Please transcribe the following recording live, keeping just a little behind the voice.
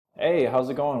Hey, how's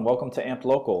it going? Welcome to Amped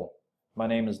Local. My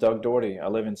name is Doug Doherty. I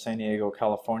live in San Diego,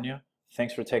 California.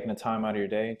 Thanks for taking the time out of your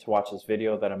day to watch this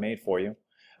video that I made for you.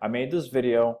 I made this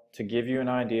video to give you an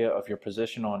idea of your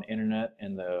position on internet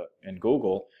and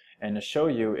Google, and to show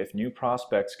you if new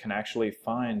prospects can actually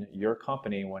find your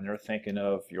company when they're thinking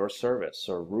of your service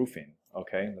or roofing.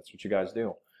 Okay, that's what you guys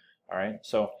do. All right,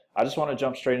 so I just want to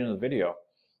jump straight into the video.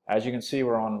 As you can see,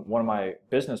 we're on one of my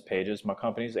business pages. My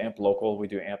company is Amped Local. We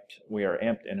are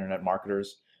Amped Internet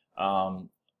Marketers.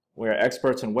 We are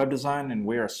experts in web design, and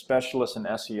we are specialists in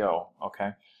SEO.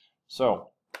 Okay, so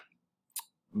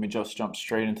let me just jump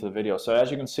straight into the video. So as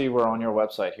you can see, we're on your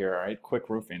website here. All right, Quick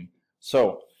Roofing.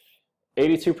 So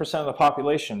 82% of the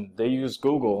population, they use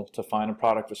Google to find a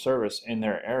product or service in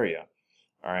their area.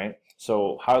 All right,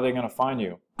 so how are they going to find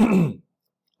you?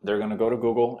 They're going to go to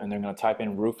Google and they're going to type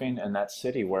in roofing in that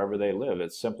city wherever they live.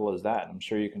 It's simple as that. I'm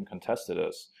sure you can contest to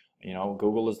this. You know,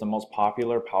 Google is the most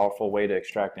popular, powerful way to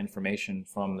extract information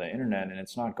from the internet, and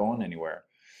it's not going anywhere.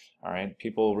 All right,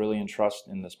 people really entrust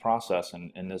in this process,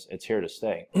 and it's here to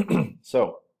stay.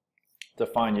 So to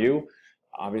find you,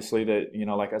 obviously,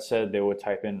 like I said, they would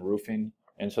type in roofing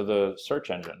into the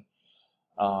search engine.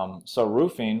 So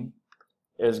roofing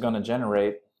is going to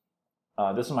generate.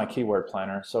 This is my keyword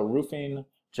planner. So roofing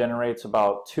generates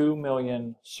about 2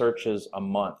 million searches a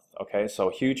month. Okay, so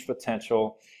huge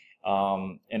potential.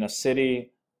 In a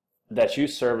city that you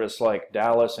service like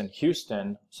Dallas and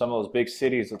Houston, some of those big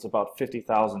cities, it's about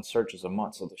 50,000 searches a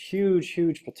month. So the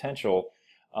huge potential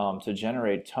to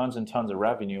generate tons and tons of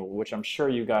revenue, which I'm sure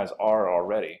you guys are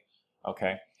already.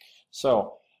 Okay,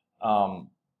 so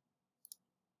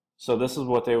so this is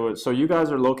what they would. So you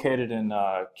guys are located in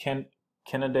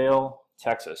Kennedale,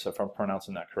 Texas, if I'm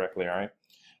pronouncing that correctly. All right.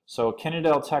 So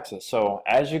Kennedale, Texas. So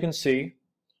as you can see,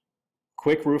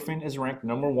 Quick Roofing is ranked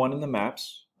 #1 in the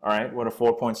maps. All right, with a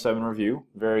 4.7 review,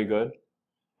 very good,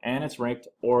 and it's ranked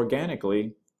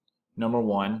organically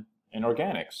 #1 in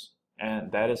organics,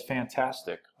 and that is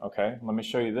fantastic. Okay, let me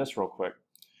show you this real quick.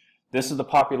 This is the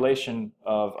population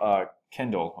of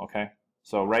Kendall. Okay,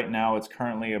 so right now it's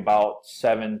currently about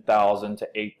 7,000 to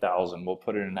 8,000. We'll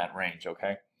put it in that range.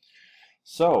 Okay,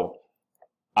 so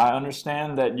I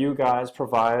understand that you guys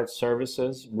provide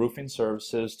services, roofing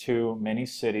services, to many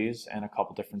cities and a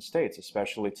couple different states,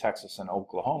 especially Texas and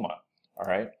Oklahoma. All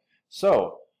right.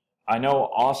 So I know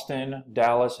Austin,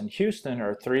 Dallas, and Houston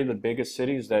are 3 of the biggest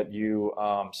cities that you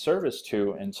service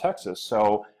to in Texas.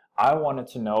 So I wanted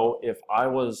to know, if I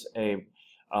was a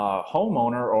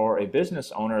homeowner or a business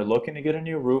owner looking to get a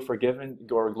new roof or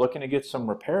looking to get some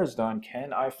repairs done,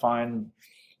 can I find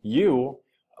you?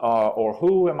 Or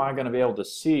who am I going to be able to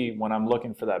see when I'm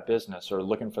looking for that business or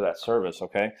looking for that service?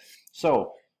 Okay,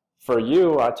 so for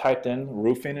you, I typed in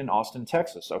roofing in Austin,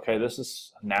 Texas. Okay, this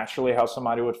is naturally how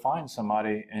somebody would find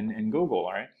somebody in Google.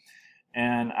 All right,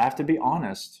 and I have to be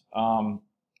honest, I'll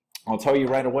tell you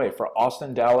right away, for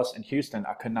Austin, Dallas, and Houston,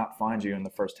 I could not find you in the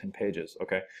first 10 pages.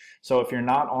 Okay, so if you're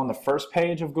not on the first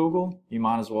page of Google, you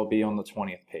might as well be on the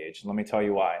 20th page. Let me tell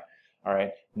you why. All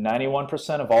right,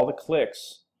 91% of all the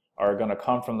clicks are going to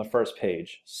come from the first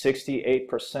page.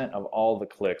 68% of all the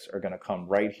clicks are going to come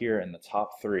right here in the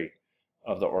top 3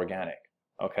 of the organic.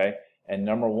 Okay, and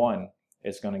 #1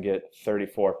 is going to get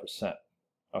 34%.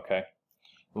 Okay,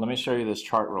 let me show you this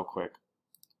chart real quick.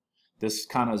 This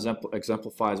kind of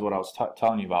exemplifies what I was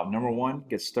telling you about. #1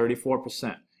 gets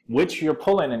 34%, which you're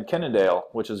pulling in Kennedale,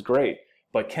 which is great,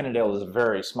 but Kennedale is a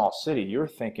very small city. You're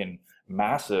thinking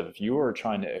massive. You are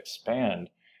trying to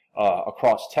expand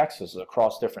across Texas,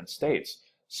 across different states.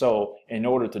 So in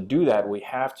order to do that, we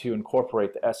have to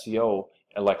incorporate the SEO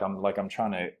like I'm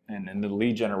trying to, and the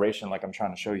lead generation like I'm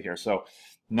trying to show you here. So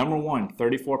 #1,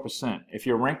 34%. If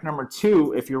you're ranked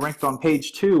 #2, if you're ranked on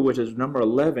page 2, which is number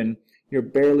 11, you're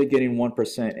barely getting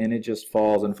 1%, and it just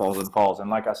falls and falls and falls. And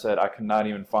like I said, I could not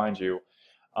even find you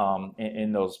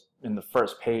in the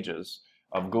first pages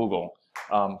of Google.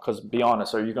 Because be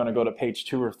honest, are you going to go to page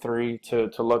 2 or 3 to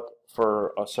look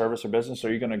for a service or business, or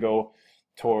are you going to go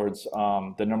towards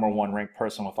the #1 ranked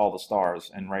person with all the stars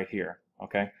and right here?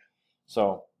 Okay,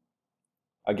 so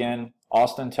again,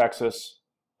 Austin, Texas,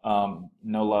 no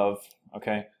love.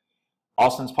 Okay,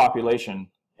 Austin's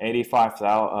population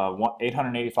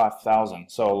 885,000.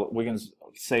 So we can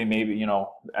say maybe,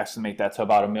 estimate that to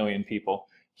about 1 million people.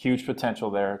 Huge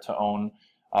potential there to own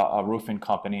a roofing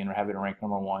company and have it ranked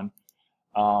 #1.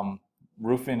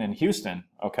 Roofing in Houston.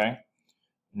 Okay.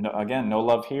 No, again, no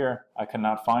love here. I could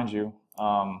not find you.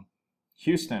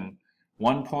 Houston,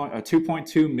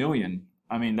 2.2 million.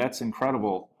 I mean, that's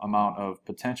incredible amount of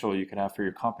potential you could have for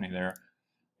your company there.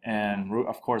 And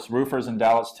of course, roofers in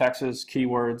Dallas, Texas,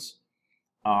 keywords.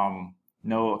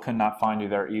 No, could not find you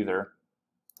there either.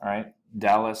 All right,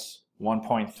 Dallas,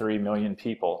 1.3 million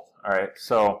people. All right,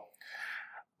 so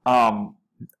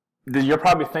you're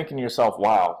probably thinking to yourself,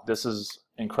 wow, this is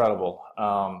incredible.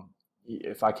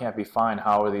 If I can't be fine,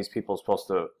 how are these people supposed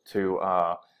to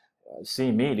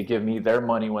see me to give me their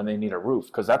money when they need a roof?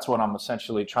 Because that's what I'm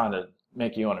essentially trying to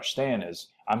make you understand is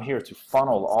I'm here to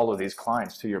funnel all of these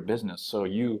clients to your business so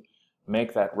you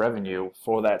make that revenue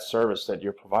for that service that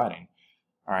you're providing.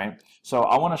 All right, so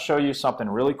I want to show you something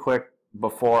really quick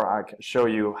before I show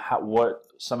you what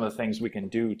some of the things we can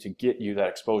do to get you that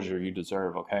exposure you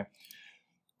deserve. Okay,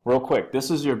 real quick,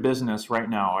 this is your business right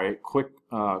now. All right,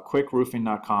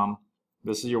 quickroofing.com.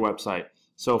 This is your website.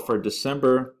 So for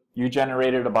December, you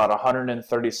generated about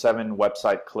 137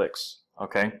 website clicks.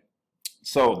 Okay,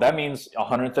 so that means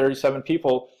 137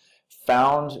 people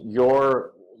found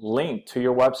your link to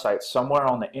your website somewhere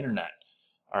on the internet.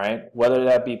 All right, whether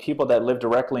that be people that live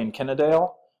directly in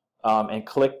Kennedale and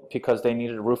clicked because they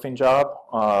needed a roofing job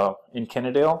in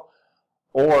Kennedale,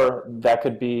 or that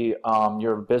could be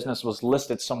your business was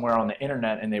listed somewhere on the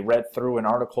internet and they read through an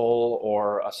article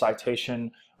or a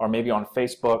citation, or maybe on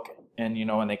Facebook, and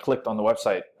and they clicked on the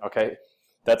website. Okay,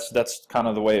 that's kind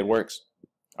of the way it works.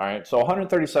 All right, so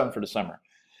 137 for December.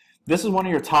 This is one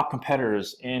of your top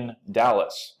competitors in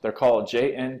Dallas. They're called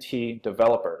JNT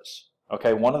Developers.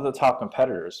 Okay, one of the top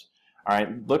competitors. All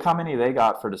right, look how many they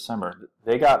got for December.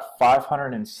 They got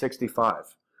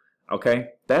 565. Okay,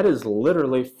 that is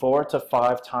literally 4 to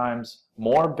 5 times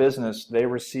more business they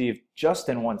received just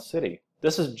in one city.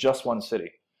 This is just one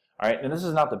city. All right, and this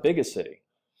is not the biggest city.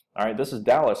 All right, this is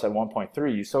Dallas at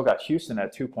 1.3. You still got Houston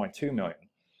at 2.2 million.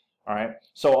 All right,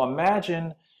 so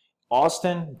imagine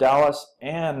Austin, Dallas,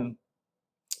 and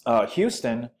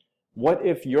Houston. What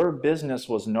if your business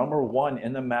was #1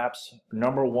 in the maps,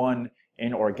 #1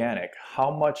 in organic?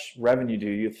 How much revenue do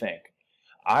you think?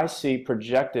 I see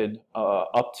projected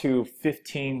up to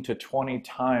 15 to 20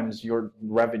 times your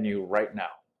revenue right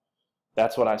now.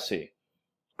 That's what I see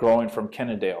growing from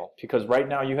Kennedale, because right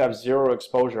now you have zero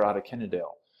exposure out of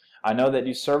Kennedale. I know that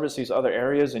you service these other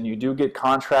areas and you do get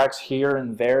contracts here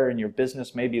and there and your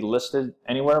business may be listed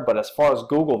anywhere, but as far as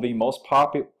Google, the most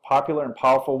popular and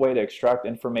powerful way to extract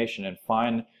information and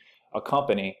find a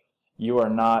company, you are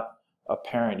not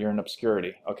apparent, you're in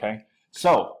obscurity, okay?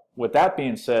 So with that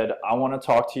being said, I want to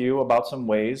talk to you about some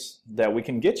ways that we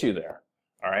can get you there,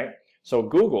 all right? So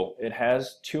Google, it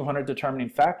has 200 determining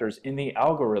factors in the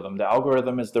algorithm. The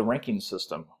algorithm is the ranking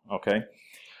system, okay?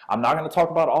 I'm not going to talk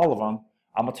about all of them.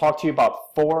 I'm going to talk to you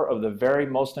about 4 of the very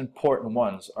most important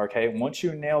ones, okay? Once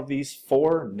you nail these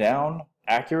 4 down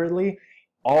accurately,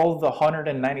 all the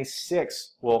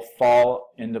 196 will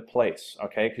fall into place,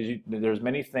 okay? Because there's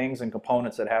many things and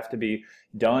components that have to be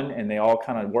done, and they all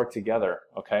kind of work together,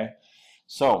 okay?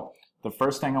 So the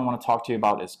first thing I want to talk to you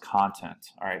about is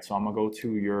content, all right? So I'm going to go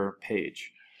to your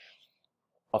page.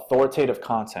 Authoritative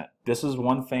content. This is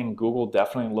one thing Google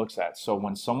definitely looks at. So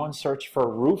when someone searches for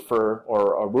a roofer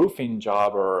or a roofing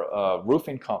job or a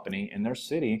roofing company in their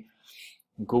city,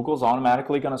 Google's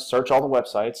automatically going to search all the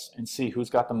websites and see who's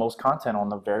got the most content on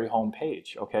the very home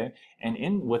page, okay?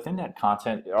 And within that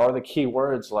content are the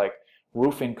keywords like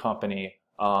roofing company,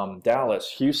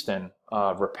 Dallas, Houston,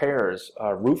 repairs,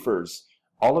 roofers.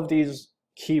 All of these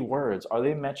keywords, are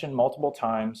they mentioned multiple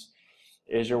times?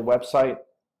 Is your website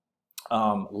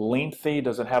lengthy?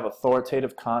 Does it have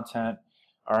authoritative content?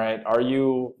 All right, are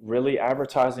you really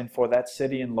advertising for that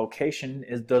city and location?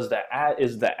 Is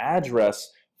the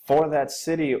address for that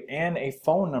city and a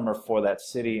phone number for that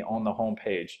city on the home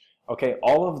page? Okay,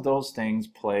 all of those things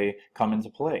come into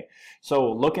play.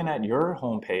 So looking at your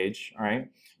home page, all right,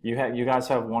 you guys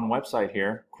have one website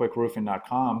here,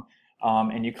 quickroofing.com,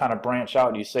 and you kind of branch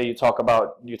out. You talk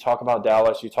about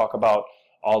Dallas, you talk about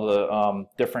all the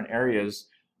different areas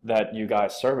that you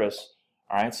guys service.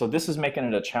 All right, so this is making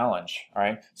it a challenge. All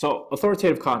right, so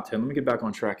authoritative content. Let me get back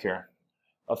on track here.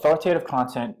 Authoritative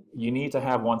content, you need to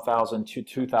have 1,000 to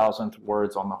 2,000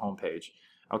 words on the home page.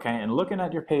 Okay, and looking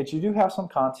at your page, you do have some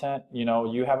content.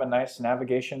 You have a nice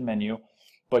navigation menu,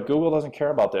 but Google doesn't care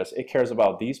about this. It cares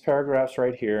about these paragraphs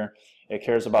right here. It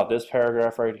cares about this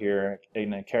paragraph right here,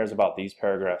 and it cares about these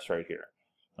paragraphs right here.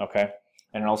 Okay,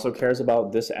 and it also cares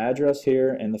about this address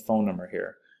here and the phone number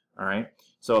here. All right,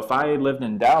 so if I lived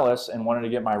in Dallas and wanted to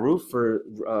get my roof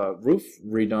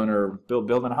redone or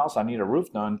building a house, I need a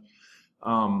roof done,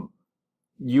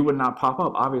 you would not pop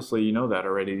up. Obviously, you know that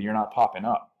already. You're not popping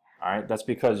up. All right, that's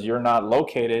because you're not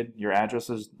located, your address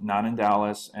is not in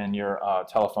Dallas, and your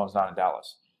telephone's not in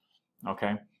Dallas.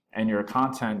 Okay, and your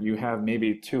content, you have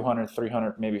maybe 200,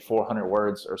 300, maybe 400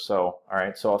 words or so. All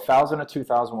right, so 1,000 to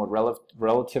 2,000 with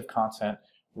relative content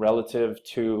relative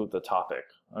to the topic.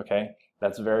 Okay,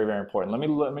 that's very, very important.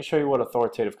 Let me show you what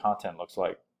authoritative content looks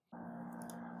like.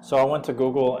 So I went to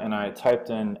Google and I typed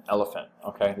in elephant.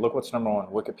 Okay, look what's number one,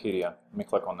 Wikipedia. Let me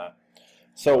click on that.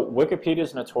 So Wikipedia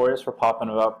is notorious for popping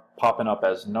up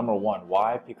as number one.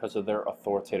 Why? Because of their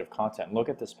authoritative content. Look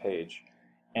at this page.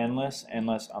 Endless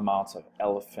amounts of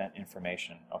elephant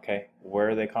information. Okay,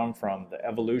 where they come from, the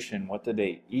evolution, what did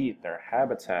they eat, their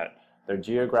habitat, their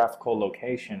geographical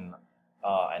location,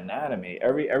 anatomy,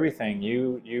 everything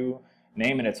you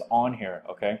name it, it's on here.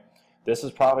 Okay, this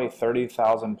is probably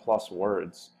 30,000 plus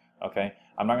words. Okay,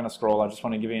 I'm not going to scroll. I just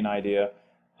want to give you an idea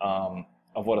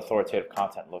of what authoritative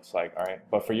content looks like. All right,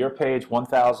 but for your page,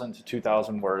 1,000 to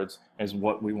 2,000 words is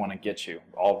what we want to get you,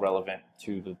 all relevant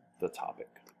to the topic.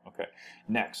 Okay,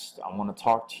 next I want to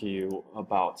talk to you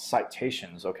about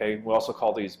citations. Okay, we also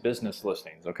call these business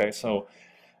listings. Okay, so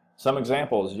some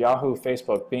examples: Yahoo,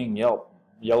 Facebook, Bing, Yelp,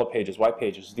 Yellow Pages, White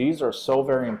Pages. These are so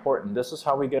very important. This is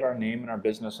how we get our name and our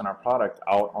business and our product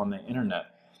out on the internet.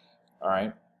 All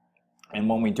right, and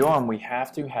when we do them, we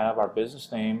have to have our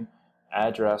business name,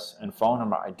 address, and phone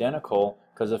number identical,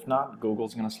 because if not,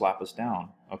 Google's going to slap us down.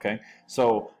 Okay,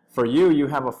 so for you, you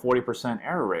have a 40%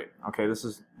 error rate. Okay, this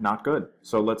is not good.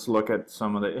 So let's look at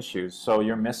some of the issues. So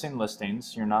you're missing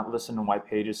listings. You're not listed in white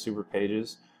pages, super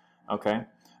pages. Okay,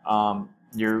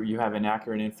 you have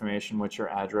inaccurate information with your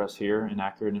address here,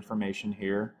 inaccurate information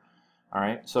here. All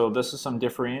right, so this is some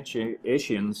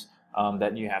differentiations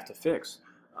that you have to fix.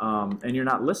 And you're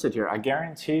not listed here. I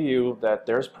guarantee you that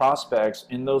there's prospects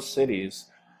in those cities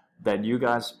that you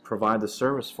guys provide the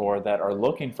service for that are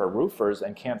looking for roofers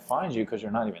and can't find you because you're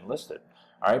not even listed.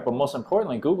 All right, but most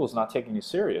importantly, Google's not taking you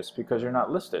serious because you're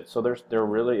not listed. So it's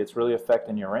really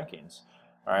affecting your rankings.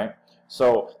 All right,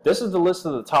 so this is the list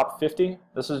of the top 50.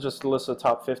 This is just the list of the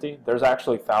top 50. There's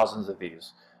actually thousands of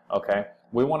these. Okay,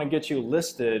 we want to get you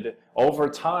listed over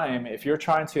time. If you're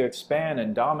trying to expand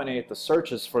and dominate the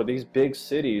searches for these big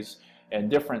cities in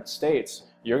different states,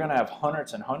 you're going to have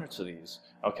hundreds and hundreds of these.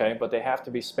 Okay, but they have to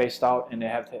be spaced out and they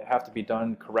have to be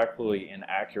done correctly and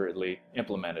accurately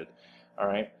implemented. All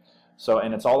right, so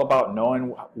and it's all about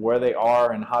knowing where they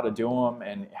are and how to do them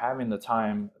and having the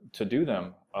time to do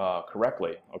them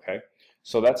correctly. Okay,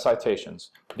 so that's citations.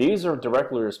 These are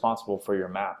directly responsible for your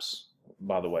maps,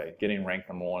 by the way, getting ranked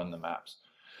number one in the maps.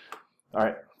 All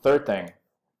right, third thing,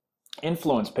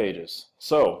 influence pages.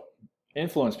 So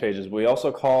influence pages, we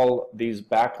also call these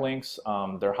backlinks.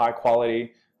 They're high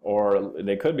quality, or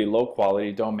they could be low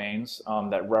quality domains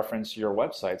that reference your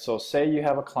website. So say you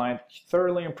have a client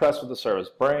thoroughly impressed with the service,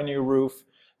 brand new roof,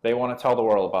 they want to tell the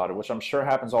world about it, which I'm sure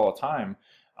happens all the time,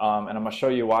 and I'm going to show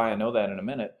you why I know that in a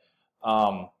minute.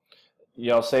 You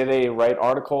know, say they write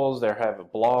articles, they have a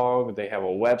blog, they have a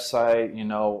website, you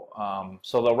know,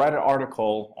 so they'll write an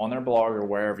article on their blog or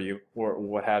wherever or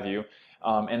what have you,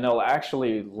 and they'll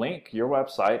actually link your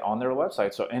website on their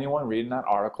website, so anyone reading that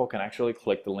article can actually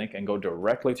click the link and go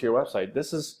directly to your website.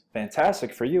 This is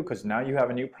fantastic for you because now you have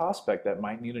a new prospect that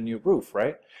might need a new roof,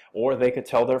 right? Or they could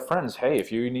tell their friends, hey,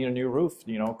 if you need a new roof,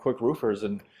 you know, Quick Roofers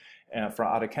and from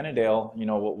out of Kennedale, you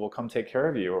know, we'll come take care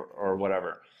of you or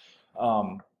whatever.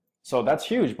 So that's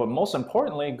huge, but most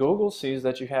importantly, Google sees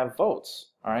that you have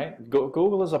votes. All right,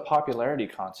 Google is a popularity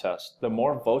contest. The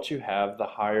more votes you have, the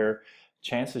higher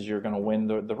chances you're going to win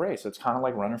the race. It's kind of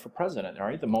like running for president. All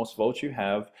right, the most votes you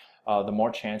have, the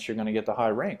more chance you're going to get the high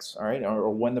ranks. All right,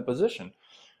 or win the position.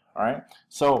 All right,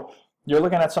 so you're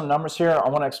looking at some numbers here. I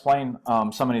want to explain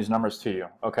some of these numbers to you.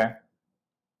 Okay,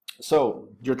 so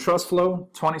your trust flow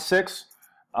 26.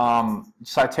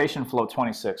 Citation flow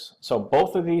 26. So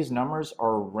both of these numbers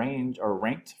are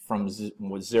ranked from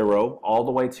 0 all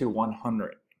the way to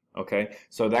 100. Okay,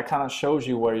 so that kind of shows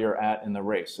you where you're at in the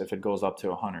race if it goes up to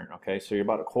 100. Okay, so you're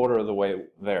about a quarter of the way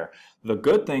there. The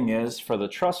good thing is for the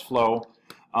trust flow,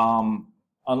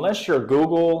 unless you're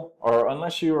Google or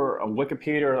unless you're a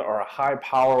Wikipedia or a high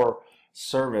power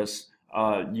service,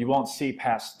 you won't see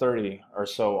past 30 or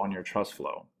so on your trust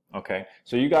flow. Okay,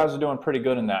 so you guys are doing pretty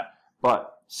good in that.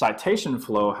 But citation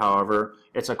flow, however,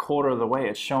 it's a quarter of the way.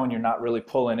 It's showing you're not really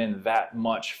pulling in that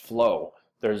much flow.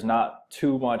 There's not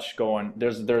too much going.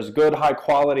 There's good high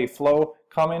quality flow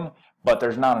coming, but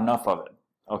there's not enough of it.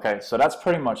 Okay, so that's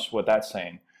pretty much what that's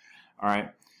saying. All right.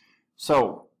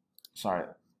 So, sorry.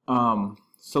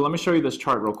 So let me show you this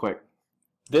chart real quick.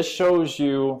 This shows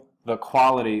you the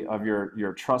quality of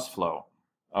your trust flow.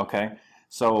 Okay.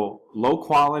 So low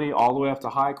quality all the way up to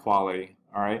high quality.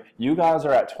 All right, you guys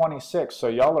are at 26, so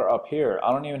y'all are up here.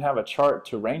 I don't even have a chart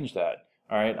to range that.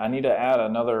 All right, I need to add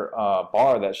another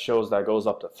bar that shows that goes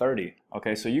up to 30.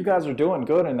 Okay, so you guys are doing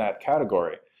good in that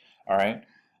category. All right,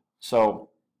 so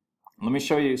let me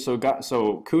show you. So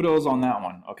kudos on that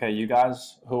one. Okay, you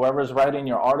guys, whoever's writing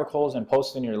your articles and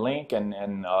posting your link and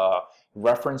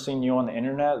referencing you on the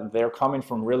internet, they're coming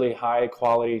from really high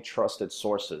quality, trusted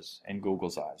sources in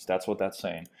Google's eyes. That's what that's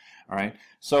saying. All right,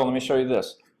 so let me show you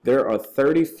this. There are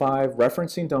 35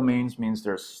 referencing domains, means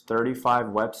there's 35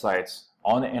 websites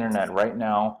on the internet right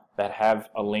now that have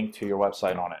a link to your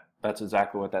website on it. That's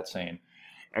exactly what that's saying.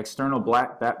 External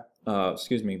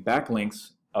backlinks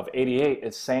of 88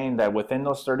 is saying that within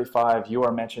those 35 you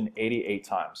are mentioned 88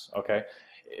 times. Okay,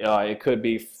 it could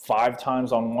be 5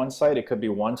 times on one site, it could be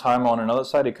 1 time on another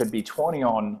site, it could be 20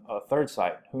 on a third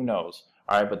site, who knows.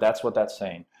 All right, but that's what that's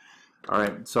saying. All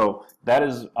right, so that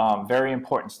is very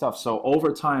important stuff. So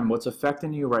over time, what's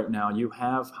affecting you right now, you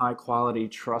have high quality,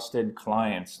 trusted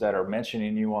clients that are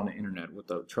mentioning you on the internet with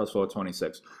the Trustful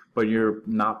 26, but you're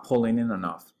not pulling in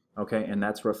enough, okay? And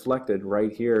that's reflected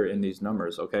right here in these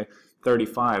numbers, okay?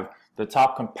 35, the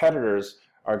top competitors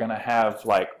are gonna have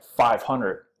like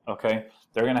 500, okay?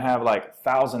 They're gonna have like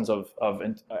thousands of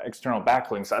external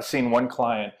backlinks. I've seen one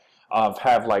client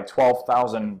have like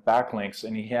 12,000 backlinks,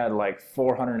 and he had like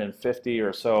 450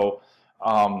 or so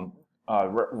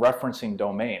referencing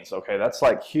domains. Okay, that's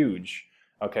like huge.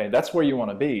 Okay, that's where you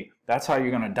want to be. That's how you're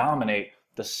going to dominate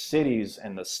the cities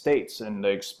and the states and the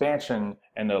expansion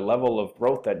and the level of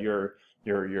growth that you're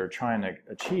trying to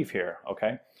achieve here.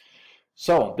 Okay,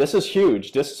 so this is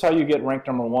huge. This is how you get ranked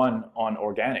 #1 on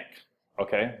organic.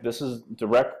 Okay, this is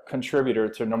direct contributor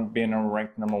to being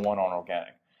ranked #1 on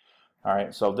organic. All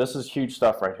right, so this is huge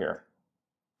stuff right here.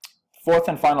 Fourth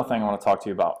and final thing I want to talk to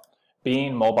you about,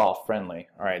 being mobile friendly.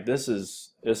 All right, this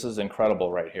is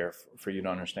incredible right here for you to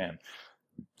understand.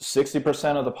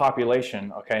 60% of the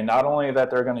population, okay, not only that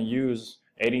they're going to use,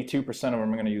 82% of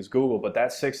them are going to use Google, but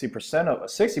that 60%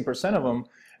 of them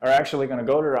are actually going to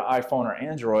go to their iPhone or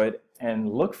Android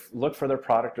and look for their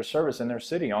product or service in their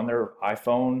city on their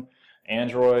iPhone,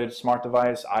 Android, smart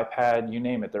device, iPad, you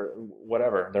name it, their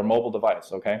mobile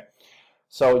device, okay?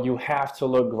 So you have to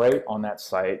look great on that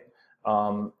site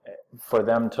for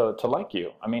them to like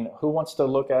you. I mean, who wants to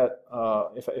look at,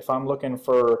 if I'm looking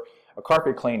for a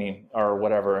carpet cleaning or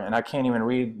whatever, and I can't even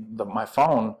read my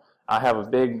phone, I have a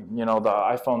big, the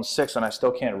iPhone 6 and I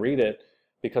still can't read it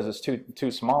because it's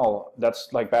too small, that's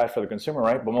like bad for the consumer,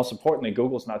 right? But most importantly,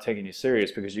 Google's not taking you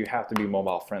serious because you have to be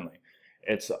mobile friendly.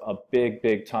 It's a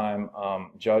big time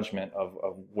judgment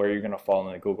of where you're going to fall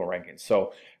in the Google rankings.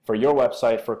 So for your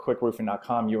website, for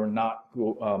quickroofing.com, you are not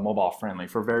mobile friendly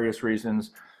for various reasons.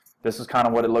 This is kind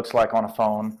of what it looks like on a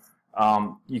phone.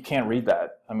 You can't read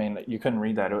that. I mean, you couldn't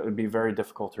read that. It would be very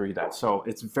difficult to read that. So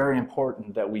it's very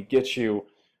important that we get you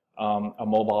a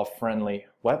mobile friendly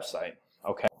website.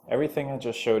 Okay. Everything I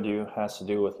just showed you has to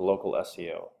do with local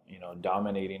SEO,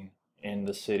 dominating in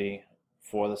the city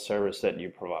for the service that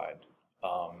you provide.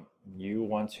 You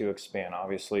want to expand.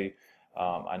 Obviously,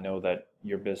 I know that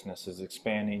your business is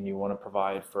expanding. You want to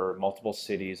provide for multiple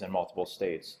cities and multiple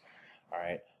states. All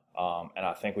right. And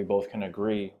I think we both can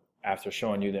agree, after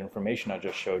showing you the information I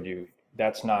just showed you,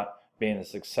 that's not being as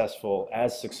successful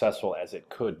as it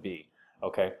could be.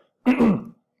 Okay.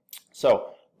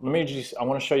 So I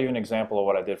want to show you an example of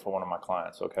what I did for one of my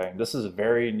clients. Okay. This is a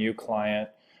very new client.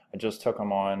 I just took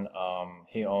him on.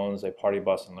 He owns a party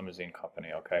bus and limousine company.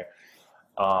 Okay.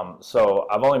 So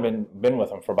I've only been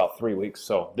with him for about 3 weeks.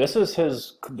 So these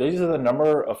are the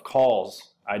number of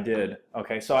calls I did.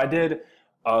 Okay, so I did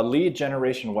a lead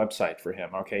generation website for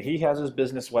him. Okay, he has his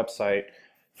business website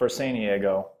for San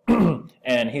Diego,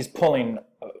 and he's pulling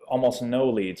almost no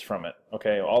leads from it.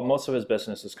 Okay, most of his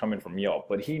business is coming from Yelp,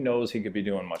 but he knows he could be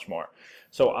doing much more.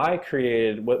 So I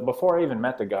created, before I even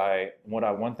met the guy,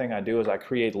 one thing I do is I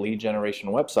create lead generation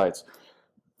websites.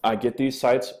 I get these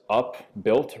sites up,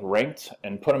 built, ranked,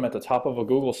 and put them at the top of a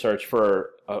Google search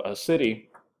for a city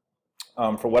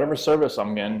for whatever service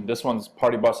I'm in. This one's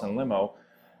party bus and limo.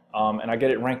 And I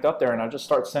get it ranked up there, and I just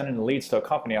start sending the leads to a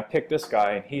company. I picked this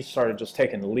guy, and he started just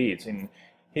taking the leads. And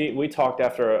we talked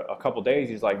after a couple days.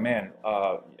 He's like, man,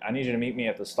 I need you to meet me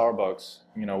at the Starbucks.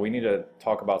 We need to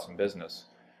talk about some business.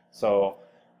 So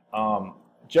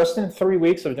just in 3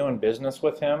 weeks of doing business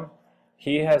with him,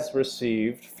 he has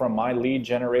received from my lead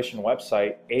generation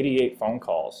website 88 phone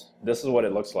calls. This is what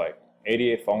it looks like.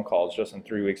 88 phone calls just in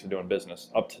 3 weeks of doing business.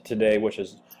 Up to today, which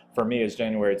is, for me, is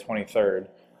January 23rd.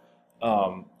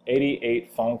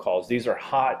 88 phone calls. These are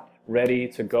hot, ready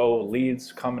to go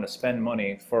leads coming to spend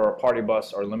money for a party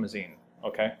bus or limousine.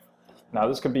 Okay. Now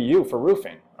this could be you for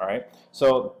roofing. All right.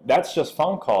 So that's just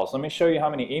phone calls. Let me show you how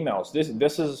many emails.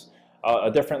 This is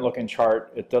a different looking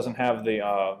chart. It doesn't have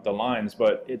the lines,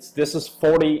 but this is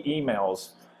 40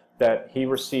 emails that he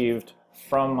received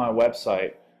from my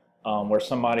website, where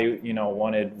somebody, you know,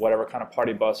 wanted whatever kind of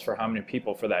party bus for how many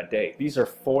people for that day. These are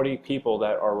 40 people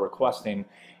that are requesting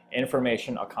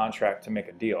information, a contract to make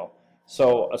a deal.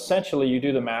 So essentially, you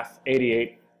do the math: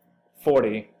 88,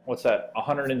 40, what's that?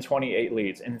 128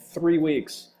 leads in 3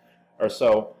 weeks or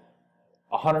so.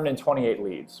 128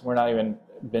 leads. We're not even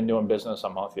been doing business a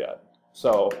month yet.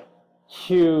 So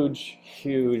huge,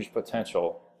 huge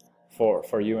potential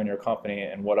for you and your company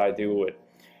and what I do with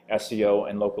SEO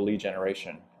and local lead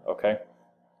generation. Okay.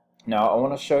 Now I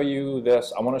want to show you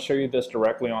this. I want to show you this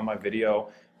directly on my video.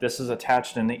 This is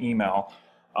attached in the email,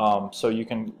 so you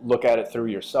can look at it through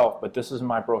yourself. But this is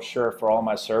my brochure for all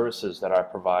my services that I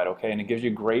provide. Okay, and it gives you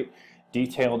great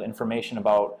detailed information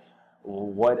about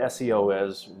what SEO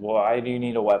is, why do you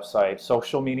need a website,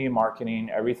 social media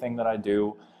marketing, everything that I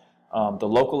do, the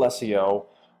local SEO.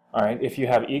 All right, if you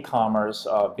have e-commerce,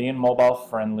 being mobile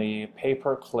friendly,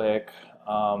 pay-per-click,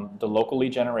 the local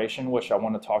lead generation, which I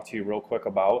want to talk to you real quick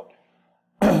about,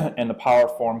 and the power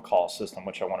form call system,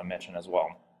 which I want to mention as well.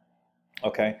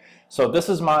 Okay, so this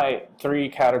is my 3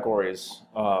 categories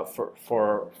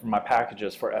for my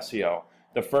packages for SEO.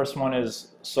 The first one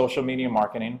is social media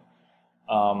marketing,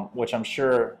 which I'm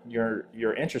sure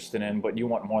you're interested in, but you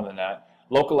want more than that.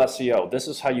 Local SEO, this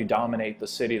is how you dominate the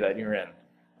city that you're in,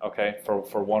 okay,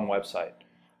 for one website.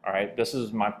 All right, this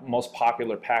is my most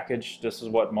popular package. This is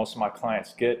what most of my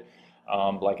clients get.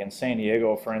 Like in San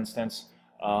Diego, for instance,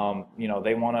 you know,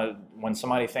 they want to, when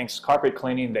somebody thinks carpet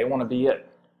cleaning, they want to be it.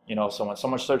 You know, so when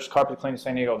someone searches carpet cleaning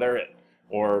San Diego, they're it.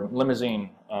 Or limousine,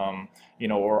 you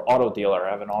know, or auto dealer.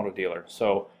 I have an auto dealer.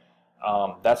 So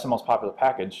that's the most popular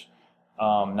package.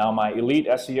 Now my elite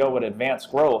SEO with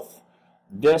advanced growth,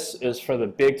 this is for the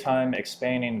big time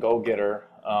expanding go-getter.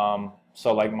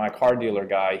 So like my car dealer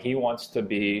guy, he wants to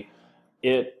be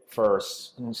it for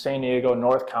San Diego,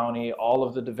 North County, all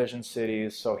of the division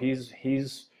cities. So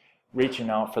he's reaching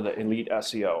out for the elite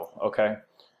SEO, okay?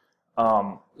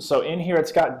 So in here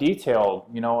it's got detailed,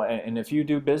 you know, and if you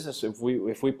do business, if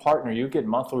we partner, you get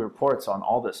monthly reports on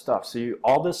all this stuff. So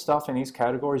all this stuff in these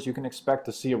categories, you can expect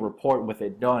to see a report with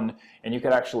it done, and you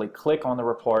could actually click on the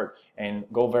report and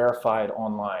go verify it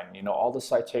online. You know, all the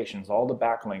citations, all the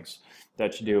backlinks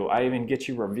that you do. I even get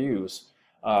you reviews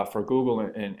for Google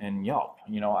and Yelp.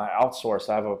 You know, I outsource.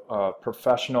 I have a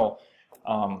professional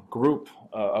group,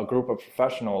 a group of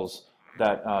professionals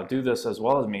that do this as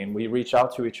well as me, and we reach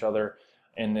out to each other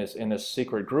in this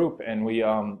secret group, and we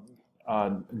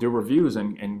do reviews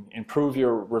and improve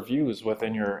your reviews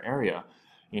within your area.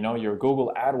 You know, your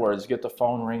Google AdWords, get the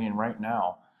phone ringing right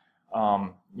now.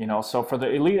 You know, so for the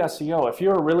elite SEO, if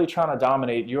you're really trying to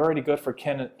dominate, you're already good for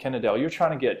Kennedale. You're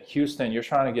trying to get Houston, you're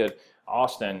trying to get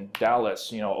Austin,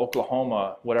 Dallas, you know,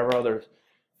 Oklahoma, whatever other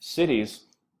cities.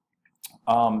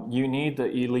 You need the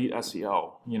elite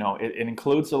SEO. You know, it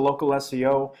includes the local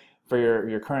SEO for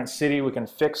your current city. We can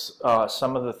fix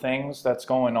some of the things that's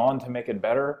going on to make it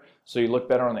better, so you look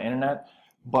better on the internet.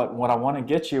 But what I want to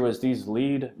get you is these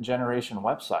lead generation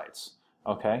websites.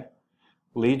 Okay,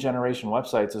 lead generation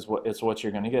websites is what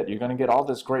you're going to get. You're going to get all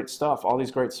this great stuff, all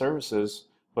these great services,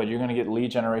 but you're going to get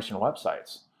lead generation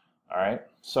websites. All right.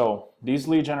 So these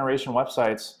lead generation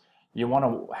websites, you want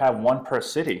to have one per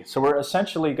city. So we're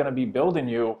essentially going to be building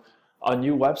you a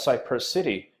new website per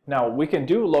city. Now we can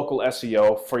do local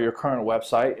SEO for your current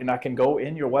website, and I can go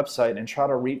in your website and try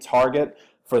to retarget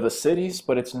for the cities,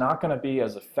 but it's not going to be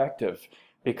as effective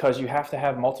because you have to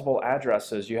have multiple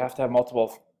addresses. You have to have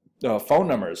multiple phone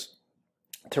numbers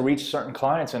to reach certain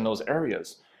clients in those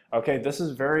areas. Okay, this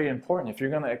is very important. If you're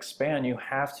going to expand, you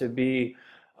have to be,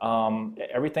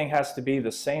 everything has to be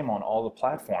the same on all the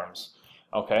platforms.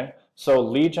 Okay, so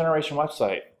lead generation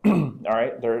website, all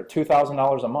right, they're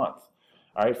 $2,000 a month.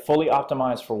 All right, fully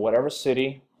optimized for whatever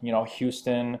city, you know,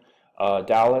 Houston,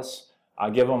 Dallas. I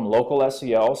give them local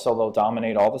SEO, so they'll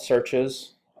dominate all the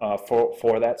searches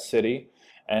for that city,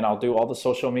 and I'll do all the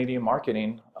social media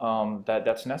marketing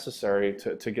that's necessary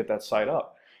to get that site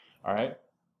up. All right,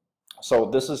 so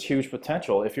this is huge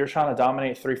potential. If you're trying to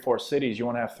dominate 3-4 cities, you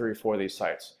want to have 3-4 of these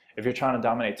sites. If you're trying to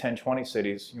dominate 10-20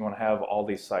 cities, you want to have all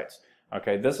these sites.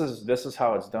 Okay, this is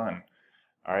how it's done.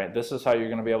 All right, this is how you're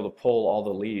going to be able to pull all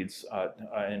the leads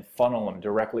and funnel them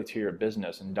directly to your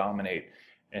business and dominate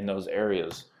in those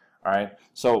areas. All right,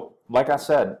 so like I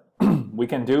said, we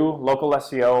can do local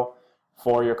SEO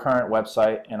for your current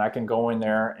website, and I can go in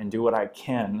there and do what I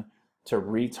can to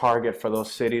retarget for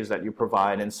those cities that you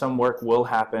provide, and some work will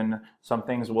happen, some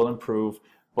things will improve,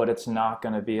 but it's not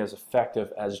going to be as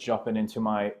effective as jumping into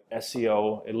my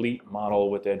SEO elite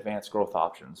model with the advanced growth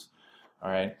options.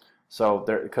 All right. So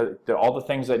all the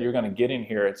things that you're going to get in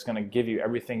here, it's going to give you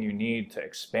everything you need to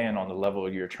expand on the level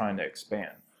you're trying to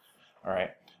expand. All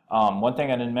right. One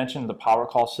thing I didn't mention, the power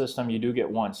call system, you do get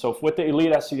one. So with the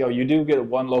Elite SEO, you do get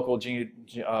one local gen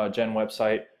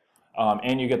website,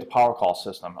 and you get the power call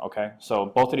system. Okay. So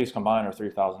both of these combined are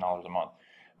 $3,000 a month.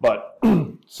 But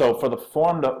so for the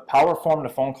power form to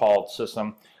phone call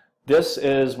system, this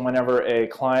is whenever a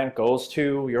client goes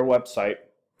to your website,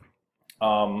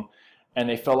 and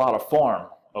they fill out a form,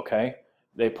 okay?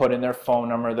 They put in their phone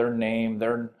number, their name,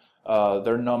 their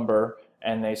number,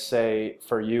 and they say,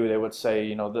 for you, they would say,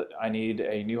 you know, that I need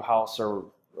a new house or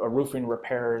a roofing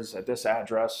repairs at this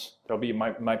address. There'll be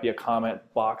might be a comment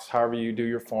box, however you do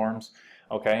your forms,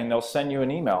 okay? And they'll send you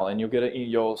an email, and you'll get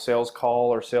your sales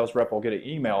call or sales rep will get an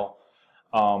email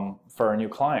for a new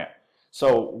client.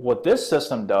 So what this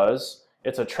system does,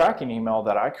 it's a tracking email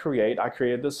that I create. I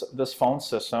created this phone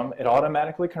system. It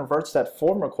automatically converts that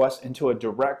form request into a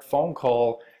direct phone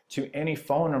call to any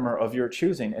phone number of your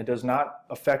choosing. It does not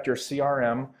affect your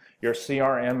CRM. Your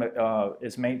CRM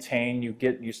is maintained.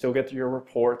 You still get your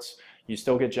reports. You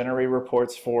still get generated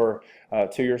reports to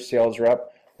your sales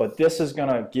rep. But this is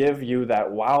gonna give you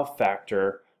that wow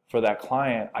factor for that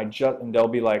client. And they'll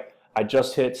be like, I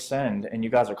just hit send, and you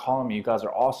guys are calling me. You guys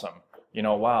are awesome. You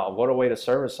know, wow, what a way to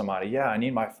service somebody. Yeah, I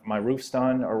need my roofs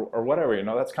done or whatever. You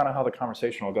know, that's kind of how the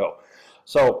conversation will go.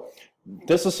 So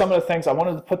this is some of the things. I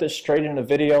wanted to put this straight in the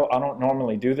video. I don't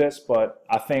normally do this, but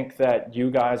I think that you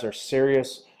guys are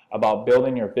serious about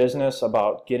building your business,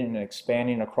 about getting and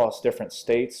expanding across different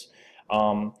states.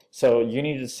 So you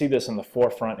need to see this in the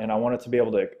forefront, and I wanted to be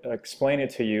able to explain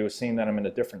it to you, seeing that I'm in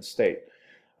a different state.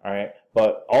 All right,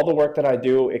 but all the work that I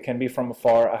do, it can be from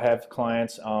afar. I have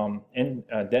clients in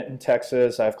Denton,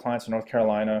 Texas. I have clients in North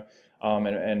Carolina,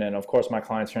 and then of course my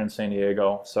clients here in San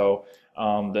Diego. So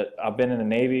I've been in the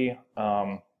Navy.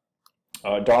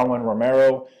 Darwin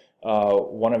Romero,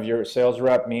 one of your sales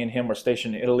rep, me and him were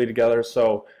stationed in Italy together.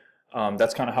 So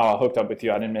that's kind of how I hooked up with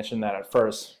you. I didn't mention that at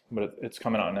first, but it's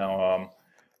coming out now.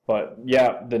 But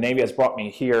yeah, the Navy has brought me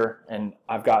here, and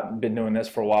I've been doing this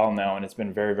for a while now, and it's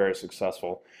been very, very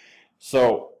successful.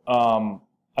 So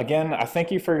again, I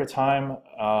thank you for your time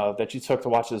that you took to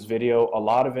watch this video. A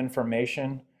lot of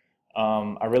information.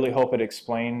 I really hope it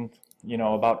explained, you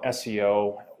know, about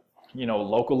SEO, you know,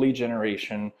 local lead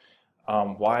generation,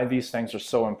 why these things are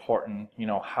so important, you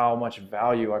know, how much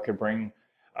value I could bring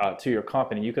to your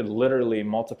company. You could literally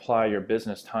multiply your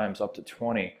business times up to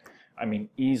 20. I mean,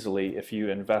 easily, if you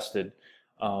invested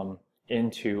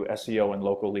into SEO and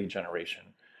local lead generation.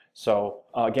 So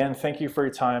again, thank you for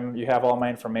your time. You have all my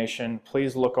information.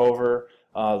 Please look over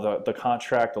the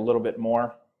contract a little bit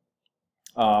more,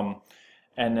 and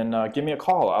then give me a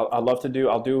call.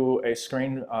 I'll do a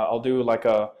screen. I'll do like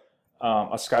a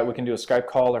Skype. We can do a Skype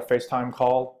call or FaceTime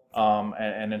call,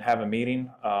 and then have a meeting.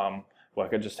 Well, I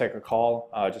could just take a call.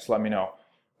 Just let me know.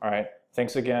 All right.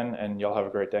 Thanks again, and y'all have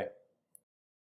a great day.